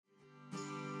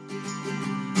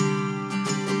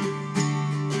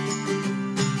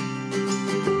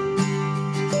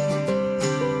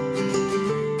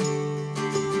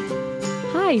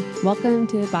Welcome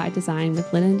to By Design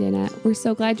with Lynn and Danette. We're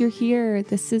so glad you're here.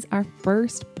 This is our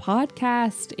first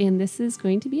podcast, and this is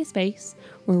going to be a space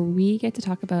where we get to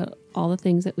talk about all the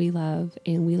things that we love.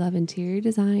 And we love interior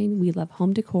design, we love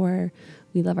home decor,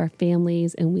 we love our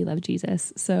families, and we love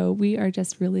Jesus. So we are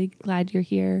just really glad you're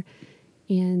here.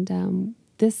 And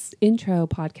this intro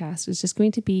podcast is just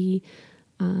going to be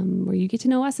where you get to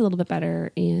know us a little bit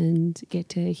better and get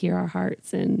to hear our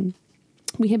hearts. And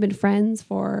we have been friends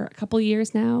for a couple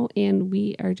years now, and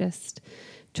we are just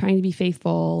trying to be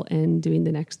faithful and doing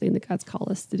the next thing that God's called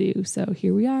us to do. So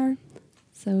here we are.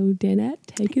 So Danette,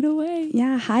 take it away.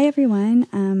 Yeah. Hi,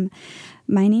 everyone.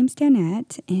 My name's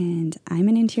Danette, and I'm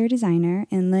an interior designer,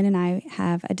 and Lynn and I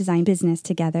have a design business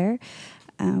together.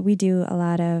 We do a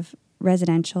lot of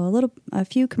residential, a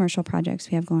few commercial projects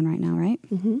we have going right now, right?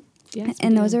 Mm-hmm. Yes,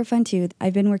 and those are fun too.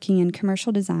 I've been working in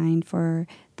commercial design for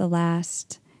the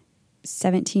last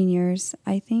 17 years,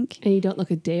 I think. And you don't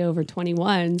look a day over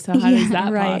 21, so how is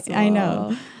that possible? I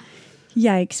know.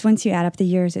 Yikes. Once you add up the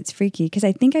years, it's freaky, because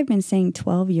I think I've been saying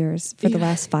 12 years for the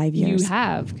last 5 years. You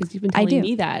have, because you've been telling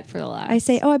me that for the last I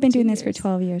say, I've been doing this years. for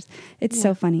 12 years. It's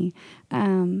so funny.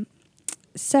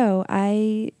 So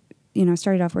I,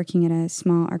 started off working at a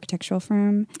small architectural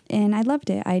firm, and I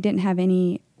loved it. I didn't have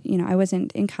any, I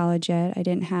wasn't in college yet. I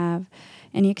didn't have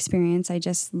any experience. I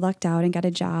just lucked out and got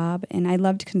a job, and I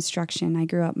loved construction. I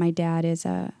grew up, my dad is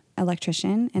a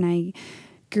electrician, and I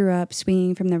grew up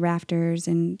swinging from the rafters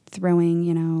and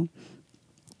throwing,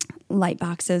 light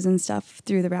boxes and stuff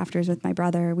through the rafters with my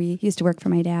brother. We used to work for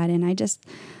my dad, and I just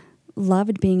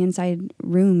loved being inside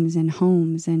rooms and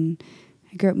homes, and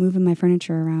I grew up moving my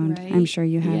furniture around. Right. I'm sure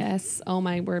you have. Yes. Oh,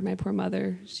 my word. My poor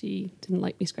mother, she didn't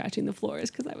like me scratching the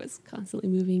floors because I was constantly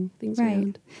moving things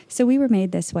around. So we were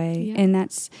made this way. Yeah. And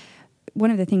that's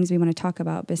one of the things we want to talk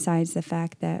about, besides the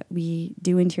fact that we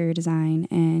do interior design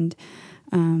and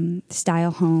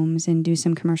style homes and do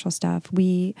some commercial stuff.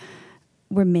 We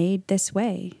were made this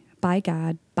way by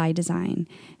God, by design.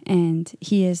 And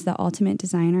He is the ultimate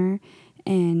designer.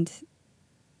 And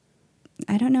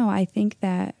I don't know, I think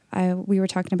that we were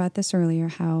talking about this earlier,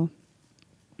 how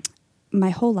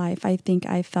my whole life, I think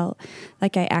I felt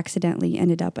like I accidentally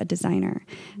ended up a designer.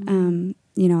 Mm-hmm.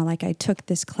 Like I took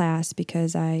this class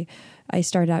because I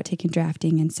started out taking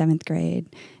drafting in 7th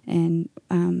grade, and,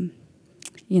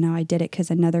 I did it because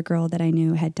another girl that I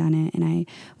knew had done it, and I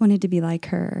wanted to be like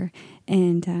her.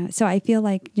 And so I feel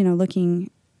like, looking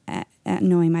at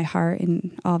knowing my heart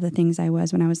and all the things I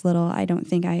was when I was little, I don't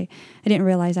think I didn't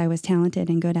realize I was talented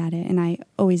and good at it. And I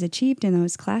always achieved in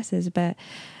those classes, but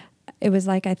it was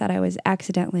like I thought I was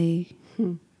accidentally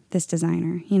this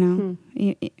designer,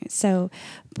 So,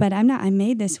 but I'm not. I'm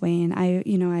made this way, and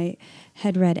I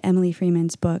had read Emily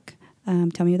Freeman's book.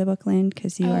 Tell me the book, Lynn,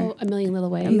 because you are A Million Little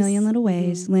Ways. A Million Little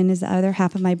Ways. Mm-hmm. Lynn is the other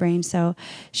half of my brain, so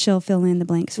she'll fill in the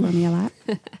blanks for me a lot.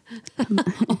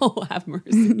 Oh, have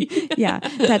mercy. Yeah,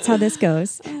 that's how this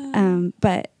goes.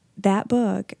 But that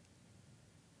book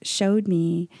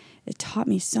it taught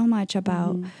me so much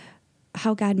about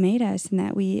how God made us, and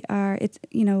that we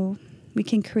we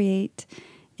can create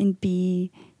and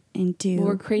be and do. Well,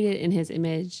 we're created in His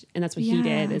image, and that's what He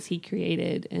did, is He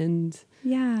created, and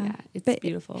it's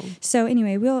beautiful. So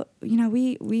anyway,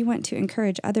 we want to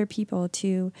encourage other people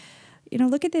to,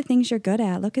 look at the things you're good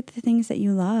at, look at the things that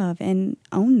you love, and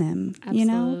own them.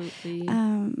 Absolutely.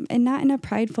 And not in a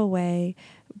prideful way,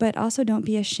 but also don't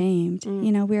be ashamed.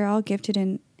 We're all gifted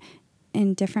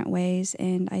in different ways,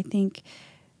 and I think,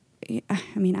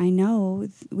 I know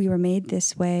we were made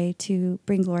this way to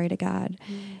bring glory to God.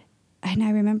 And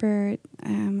I remember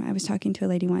I was talking to a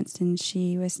lady once, and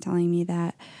she was telling me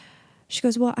that, she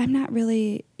goes, well, I'm not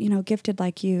really, gifted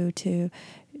like you to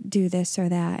do this or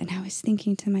that. And I was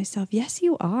thinking to myself, yes,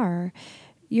 you are.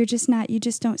 You're just not, you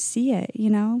just don't see it,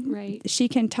 Right. She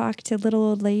can talk to little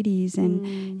old ladies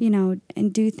and,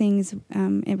 and do things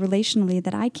relationally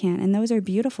that I can't. And those are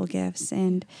beautiful gifts.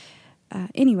 And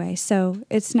anyway, so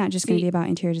it's not just going to be about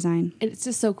interior design. It's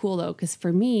just so cool, though, because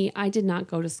for me, I did not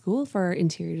go to school for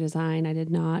interior design. I did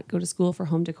not go to school for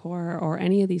home decor or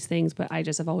any of these things, but I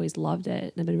just have always loved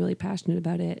it, and I've been really passionate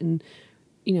about it. And,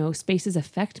 spaces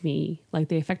affect me, like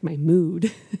they affect my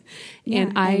mood.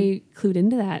 And I clued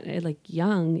into that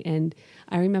young. And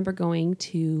I remember going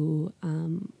to,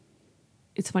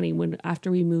 it's funny, after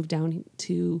we moved down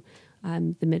to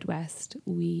the Midwest,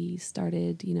 we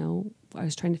started, I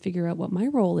was trying to figure out what my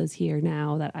role is here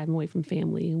now that I'm away from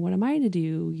family, and what am I to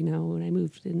do, when I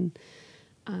moved in.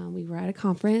 We were at a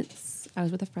conference. I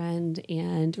was with a friend,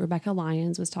 and Rebecca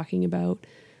Lyons was talking about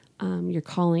your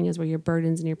calling is where your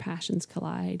burdens and your passions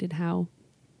collide, and how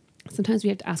sometimes we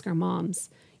have to ask our moms,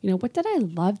 what did I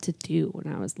love to do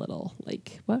when I was little?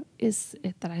 Like, what is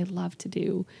it that I love to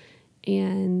do?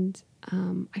 And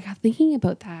I got thinking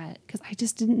about that because I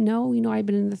just didn't know, I'd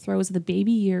been in the throes of the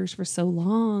baby years for so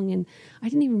long, and I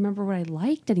didn't even remember what I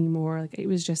liked anymore. Like, it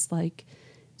was just like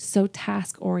so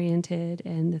task oriented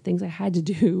and the things I had to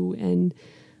do. And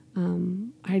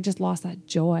I just lost that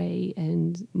joy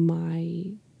and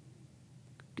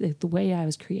the way I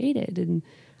was created. And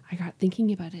I got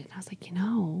thinking about it and I was like,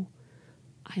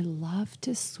 I love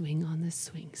to swing on the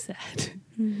swing set,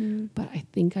 but I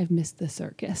think I've missed the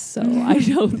circus. So I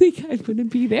don't think I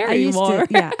wouldn't be there anymore.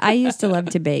 I used to love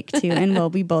to bake too.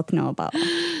 And we both know about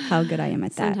how good I am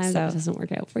at that. Sometimes that doesn't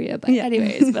work out for you. But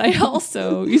anyways, but I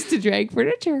also used to drag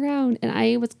furniture around, and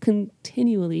I was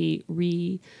continually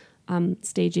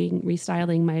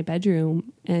restyling my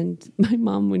bedroom. And my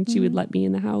mom, when she would let me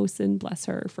in the house, and bless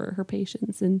her for her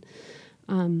patience. And,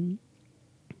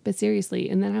 but seriously,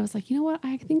 and then I was like, you know what?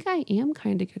 I think I am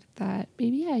kind of good at that.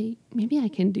 Maybe I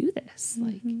can do this.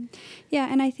 Like, yeah.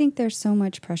 And I think there's so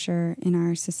much pressure in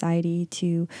our society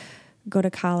to go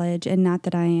to college, and not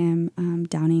that I am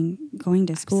downing going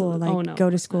to school. Absolutely. Like,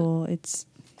 go to school. It's,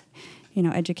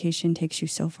 education takes you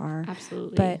so far.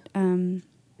 Absolutely. But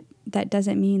that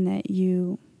doesn't mean that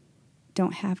you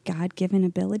don't have God-given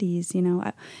abilities.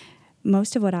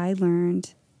 Most of what I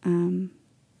learned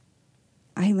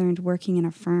working in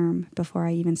a firm before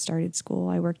I even started school.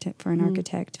 I worked for an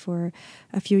architect for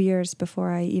a few years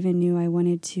before I even knew I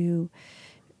wanted to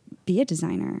be a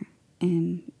designer.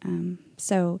 And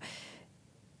so...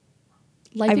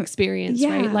 Life experience,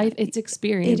 right? It's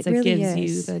experience that really gives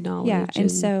is. you the knowledge. Yeah,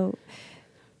 and so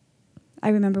I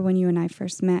remember when you and I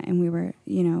first met, and we were,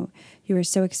 you were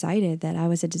so excited that I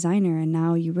was a designer, and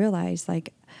now you realize,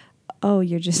 like, oh,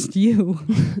 you're just you.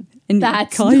 And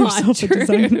that's call not yourself true. A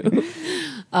designer.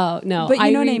 Oh, no. But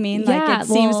you know what I mean? Like, it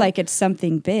seems like it's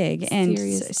something big. And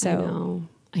so...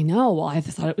 I know. Well, I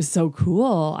thought it was so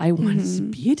cool. I wanted to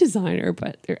be a designer,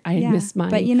 but I had missed mine.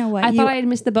 But you know what? I thought I had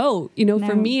missed the boat. No.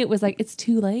 For me, it was like, it's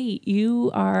too late.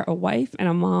 You are a wife and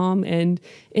a mom, and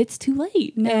it's too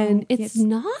late. No, and it's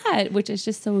not, which is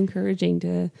just so encouraging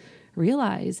to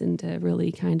realize and to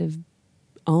really kind of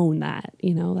own that,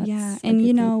 That's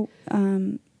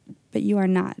but you are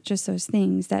not just those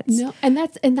things. No, and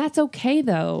that's okay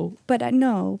though. But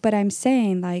I'm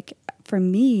saying, like, for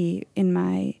me in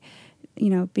my,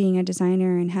 being a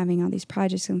designer and having all these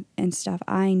projects and stuff,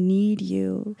 I need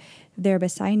you there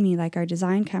beside me, like our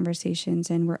design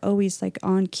conversations, and we're always like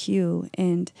on cue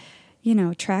and,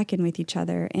 tracking with each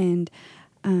other. And,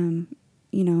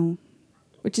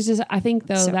 which is just, I think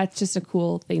though, that's just a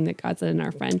cool thing that God said in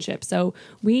our friendship. So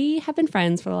we have been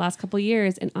friends for the last couple of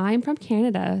years, and I'm from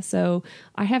Canada. So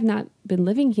I have not been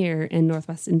living here in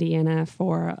Northwest Indiana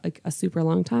for like a super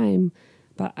long time.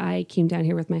 But I came down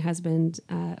here with my husband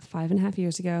 5.5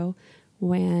 years ago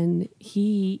when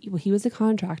he was a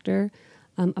contractor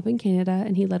up in Canada,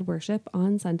 and he led worship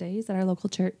on Sundays at our local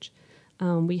church.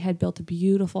 We had built a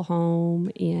beautiful home,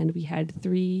 and we had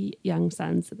 3 young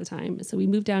sons at the time. So we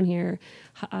moved down here.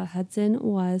 Hudson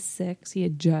was 6. He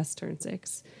had just turned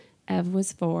 6. Ev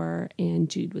was 4, and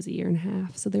Jude was 1.5 years.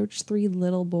 So they were just 3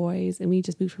 little boys, and we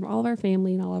just moved from all of our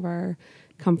family and all of our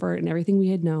comfort and everything we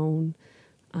had known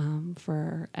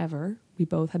forever. We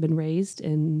both had been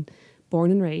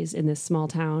born and raised in this small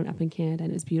town up in Canada,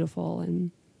 and it was beautiful.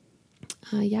 And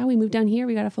we moved down here.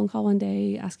 We got a phone call one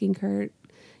day asking Kurt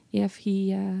if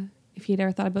he had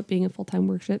ever thought about being a full-time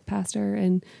worship pastor,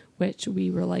 and which we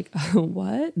were like, oh,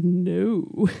 what?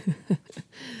 No.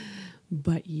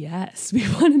 But yes, we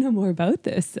want to know more about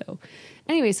this. So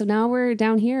anyway, so now we're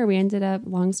down here. We ended up,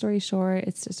 long story short,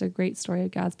 it's just a great story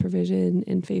of God's provision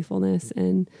and faithfulness.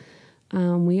 And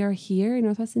we are here in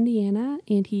Northwest Indiana,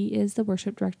 and he is the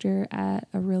worship director at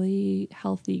a really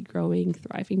healthy, growing,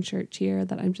 thriving church here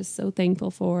that I'm just so thankful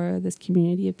for, this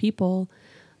community of people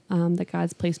that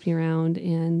God's placed me around.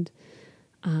 And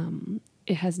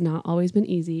it has not always been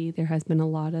easy. There has been a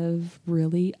lot of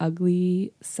really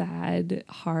ugly, sad,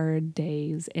 hard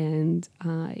days. And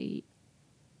I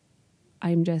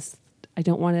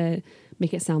don't want to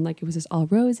make it sound like it was just all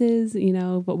roses,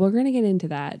 but we're going to get into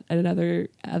that at other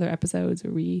episodes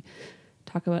where we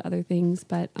talk about other things.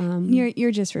 But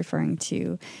you're just referring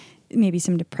to maybe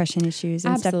some depression issues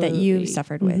and absolutely. Stuff that you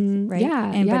suffered with, right?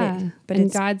 Yeah.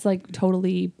 But God's like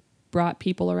totally brought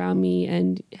people around me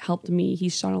and helped me.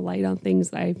 He's shone a light on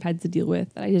things that I've had to deal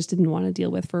with that I just didn't want to deal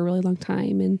with for a really long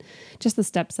time, and just the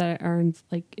steps that are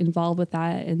involved with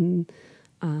that and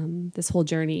this whole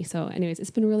journey. So anyways,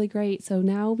 it's been really great. So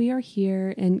now we are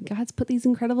here, and God's put these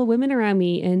incredible women around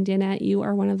me, and Danette, you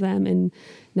are one of them. And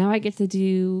now I get to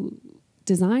do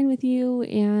design with you,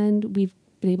 and we've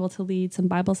been able to lead some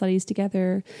Bible studies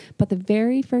together. But the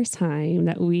very first time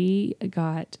that we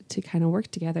got to kind of work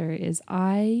together is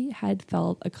I had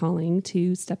felt a calling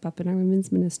to step up in our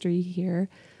women's ministry here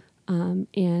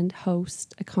and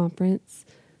host a conference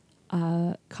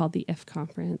called the IF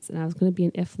Conference. And I was going to be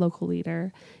an IF local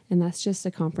leader. And that's just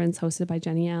a conference hosted by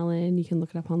Jenny Allen. You can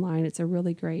look it up online. It's a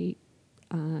really great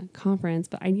conference,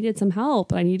 but I needed some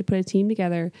help. I needed to put a team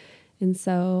together. And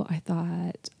so I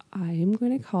thought, I am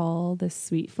going to call this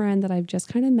sweet friend that I've just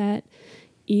kind of met,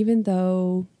 even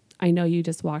though I know you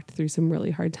just walked through some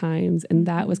really hard times. And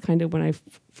that was kind of when I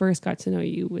first got to know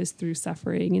you, was through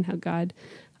suffering and how God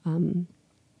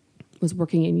was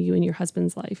working in you and your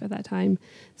husband's life at that time.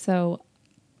 So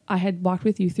I had walked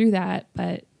with you through that,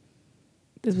 but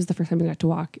this was the first time we got to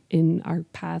walk in our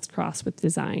paths crossed with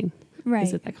design. Right.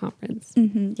 Was at that conference.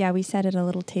 Mm-hmm. Yeah, we sat at a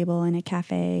little table in a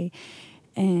cafe,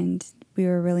 and we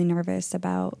were really nervous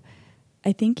about,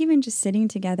 I think, even just sitting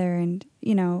together and,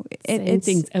 saying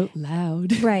things out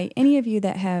loud. Right. Any of you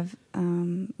that have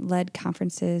led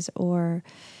conferences or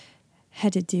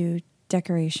had to do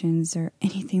decorations or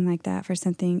anything like that for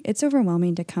something, it's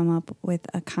overwhelming to come up with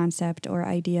a concept or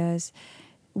ideas,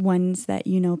 ones that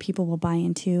people will buy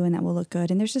into and that will look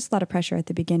good. And there's just a lot of pressure at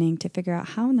the beginning to figure out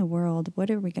how in the world, what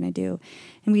are we going to do?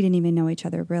 And we didn't even know each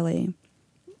other really.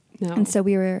 No. And so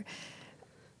we were...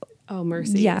 Oh,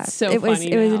 mercy. Yeah, it's so it was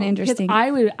funny. it was an interesting...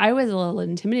 I was a little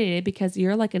intimidated because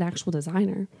you're like an actual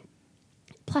designer.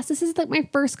 Plus, this is like my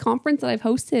first conference that I've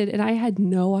hosted, and I had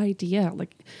no idea.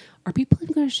 Like, are people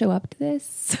even going to show up to this?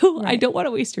 So right. I don't want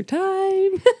to waste your time.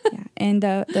 Yeah. And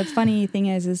the funny thing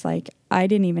is like, I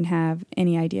didn't even have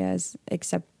any ideas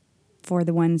except for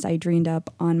the ones I dreamed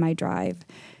up on my drive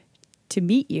to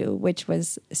meet you, which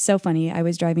was so funny. I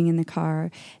was driving in the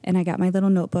car and I got my little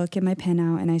notebook and my pen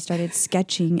out and I started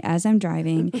sketching as I'm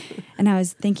driving. And I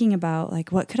was thinking about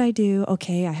like, what could I do?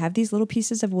 Okay, I have these little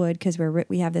pieces of wood because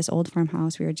we have this old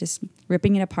farmhouse. We were just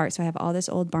ripping it apart. So I have all this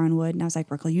old barn wood. And I was like,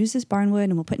 we'll use this barn wood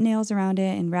and we'll put nails around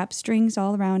it and wrap strings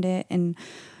all around it. And,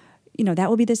 that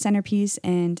will be the centerpiece.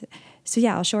 And so,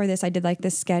 yeah, I'll show her this. I did like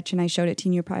this sketch and I showed it to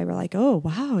you. You probably were like, oh,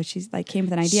 wow. She's like came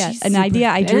with an idea. She's an idea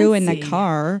fancy. I drew in the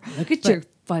car. Look at your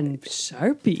fun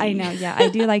Sharpie. I know. Yeah. I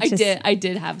do like I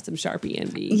did have some Sharpie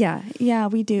envy. Yeah. Yeah,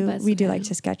 we do. But we do like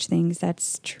to sketch things.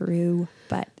 That's true.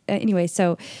 But anyway,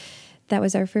 so that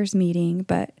was our first meeting.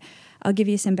 But I'll give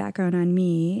you some background on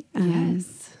me.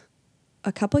 Yes.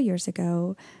 A couple years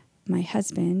ago, my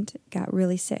husband got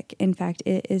really sick. In fact,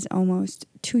 it is almost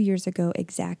 2 years ago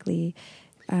exactly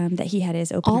that he had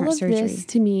his open heart surgery. All of this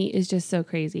to me is just so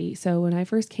crazy. So when I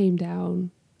first came down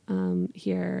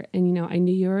here, and I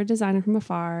knew you were a designer from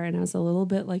afar, and I was a little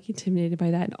bit like intimidated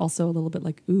by that, and also a little bit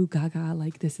like, ooh, gaga,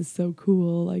 like this is so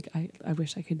cool. Like I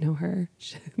wish I could know her,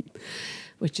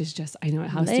 which is just, I know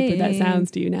how stupid that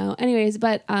sounds to you now. Anyways,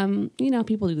 but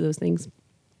people do those things,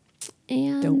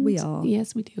 and don't we all?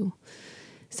 Yes, we do.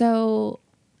 So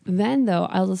then, though,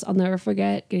 I'll never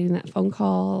forget getting that phone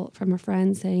call from a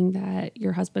friend saying that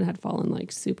your husband had fallen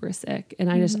like super sick. And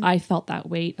I felt that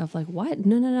weight of like, what?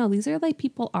 No. These are like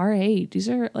people our age. These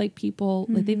are like people,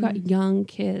 like they've got young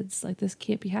kids. Like this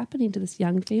can't be happening to this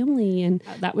young family. And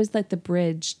that was like the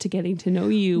bridge to getting to know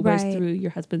you was through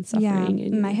your husband's suffering. Yeah,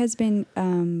 and my husband,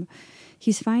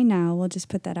 he's fine now. We'll just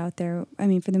put that out there. I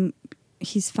mean,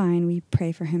 he's fine. We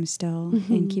pray for him still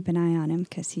and keep an eye on him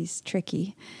because he's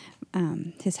tricky.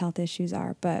 His health issues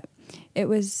are. But it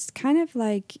was kind of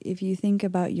like if you think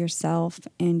about yourself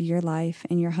and your life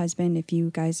and your husband, if you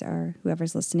guys are,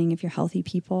 whoever's listening, if you're healthy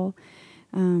people,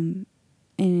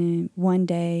 and one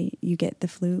day you get the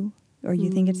flu or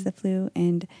you think it's the flu,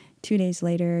 and 2 days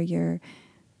later you're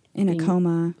in a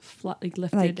coma,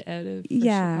 lifted out of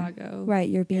Chicago. Right.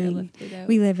 You're being lifted out.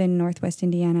 We live in Northwest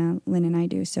Indiana, Lynn and I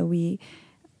do. So we,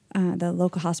 the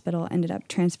local hospital ended up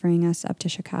transferring us up to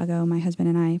Chicago, my husband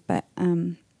and I. But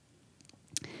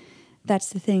that's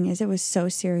the thing is it was so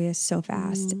serious, so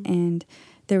fast, and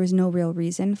there was no real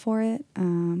reason for it.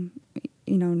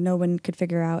 No one could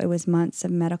figure out. It was months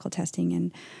of medical testing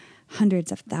and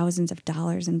hundreds of thousands of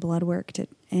dollars in blood work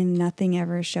and nothing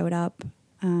ever showed up.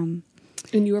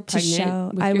 And you were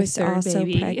pregnant with I your was third also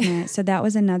baby. pregnant. So that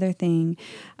was another thing.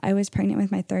 I was pregnant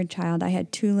with my third child. I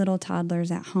had 2 little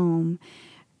toddlers at home.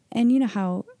 And you know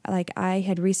how, like, I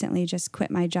had recently just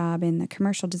quit my job in the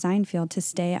commercial design field to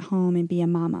stay at home and be a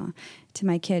mama to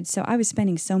my kids. So I was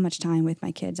spending so much time with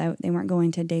my kids. They weren't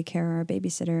going to daycare or a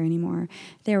babysitter anymore.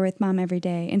 They were with mom every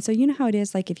day. And so you know how it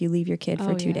is, like, if you leave your kid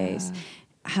for 2 days,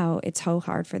 how it's so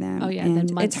hard for them. Oh, yeah. And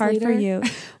then it's hard for you.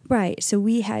 Right. So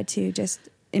we had to just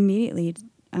immediately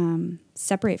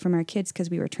separate from our kids because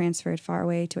we were transferred far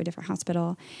away to a different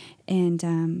hospital,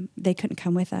 and they couldn't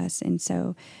come with us. And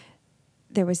so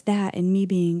there was that, and me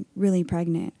being really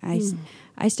pregnant.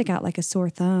 I stuck out like a sore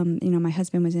thumb. You know, my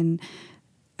husband was in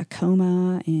a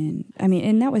coma,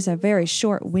 and that was a very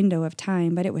short window of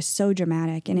time, but it was so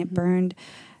dramatic, and it burned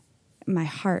my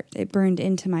heart. It burned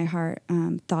into my heart,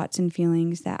 thoughts and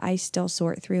feelings that I still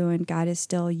sort through, and God is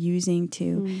still using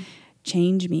to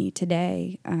change me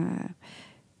today.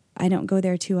 I don't go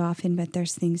there too often, but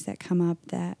there's things that come up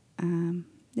that,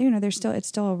 it's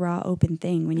still a raw, open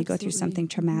thing when you go through something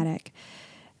traumatic.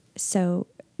 So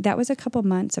that was a couple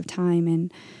months of time,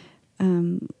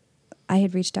 and I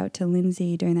had reached out to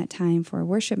Lindsay during that time for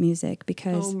worship music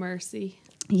because... Oh, mercy.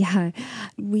 Yeah,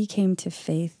 we came to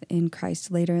faith in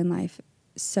Christ later in life.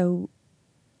 So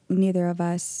neither of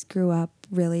us grew up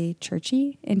really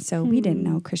churchy, and so we didn't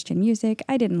know Christian music.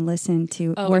 I didn't listen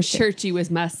to worship. Churchy was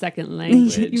my second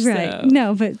language. Right. So.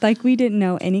 No, but like we didn't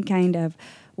know any kind of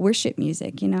worship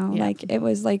music, like it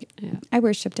was like I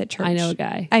worshiped at church. I know a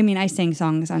guy. I mean, I sang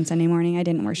songs on Sunday morning. I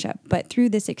didn't worship, but through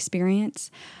this experience,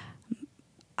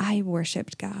 I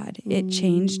worshiped God. It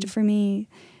changed for me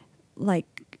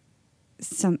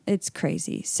it's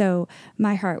crazy. So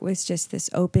my heart was just this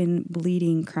open,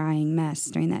 bleeding, crying mess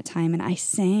during that time. And I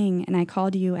sang, and I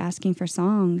called you asking for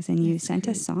songs, and you sent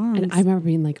us songs. And I remember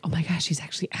being like, oh my gosh, she's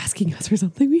actually asking us for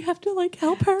something. We have to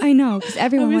help her. I know, because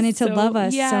everyone wanted to love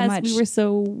us so much. We were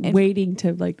so waiting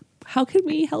to how can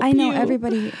we help you? I know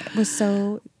everybody was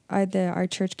so, our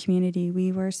church community,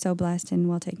 we were so blessed and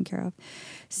well taken care of.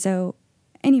 So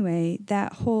anyway,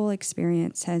 that whole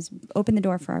experience has opened the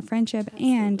door for our friendship.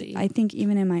 Absolutely. And I think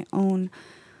even in my own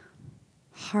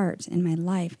heart, in my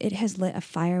life, it has lit a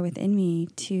fire within me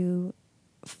to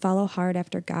follow hard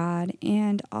after God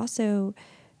and also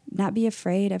not be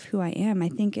afraid of who I am. I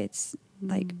think it's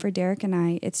like for Derek and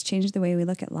I, it's changed the way we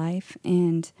look at life.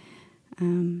 And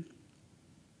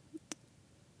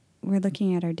we're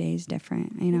looking at our days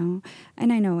different,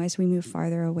 And I know as we move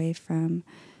farther away from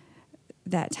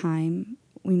that time,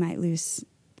 we might lose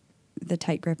the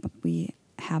tight grip we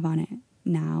have on it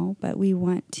now, but we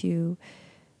want to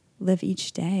live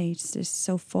each day just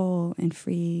so full and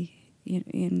free,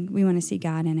 and we want to see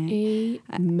God in it.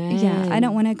 Amen. I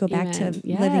don't want to go back to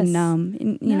living numb,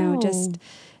 and, just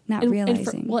not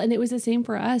realizing. And it was the same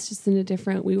for us, just in a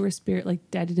different, we were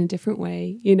dead in a different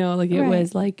way, it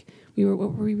was like, what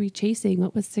were we chasing?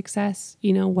 What was success?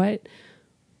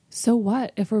 So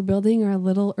what if we're building our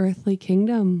little earthly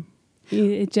kingdom?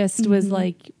 It just was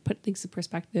like, put things in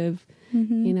perspective.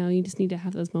 You just need to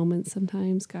have those moments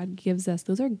sometimes. God gives us,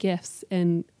 those are gifts,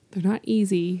 and they're not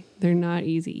easy. They're not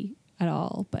easy at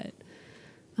all. But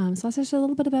so that's just a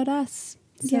little bit about us.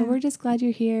 So we're just glad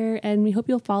you're here, and we hope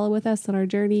you'll follow with us on our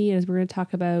journey as we're going to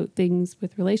talk about things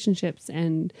with relationships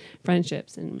and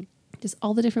friendships and just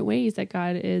all the different ways that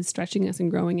God is stretching us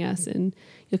and growing us. And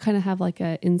you'll kind of have like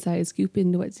an inside scoop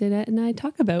into what Jeanette and I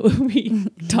talk about when we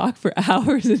talk for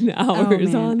hours and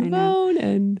hours on the phone.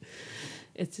 And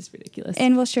it's just ridiculous.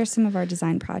 And we'll share some of our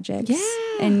design projects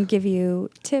and give you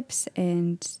tips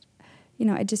and,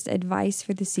 just advice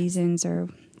for the seasons, or,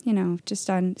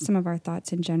 just on some of our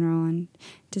thoughts in general on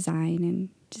design and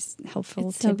just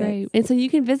helpful tidbits. So great. And so you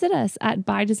can visit us at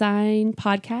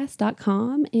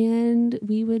bydesignpodcast.com, and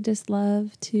we would just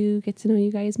love to get to know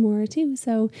you guys more too.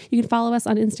 So you can follow us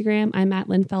on Instagram. I'm at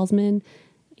Lynn Felsman,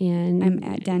 and I'm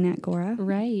at Danette Gora.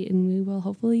 Right. And we will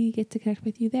hopefully get to connect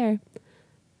with you there.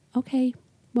 Okay.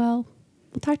 Well,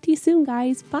 we'll talk to you soon,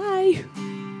 guys. Bye.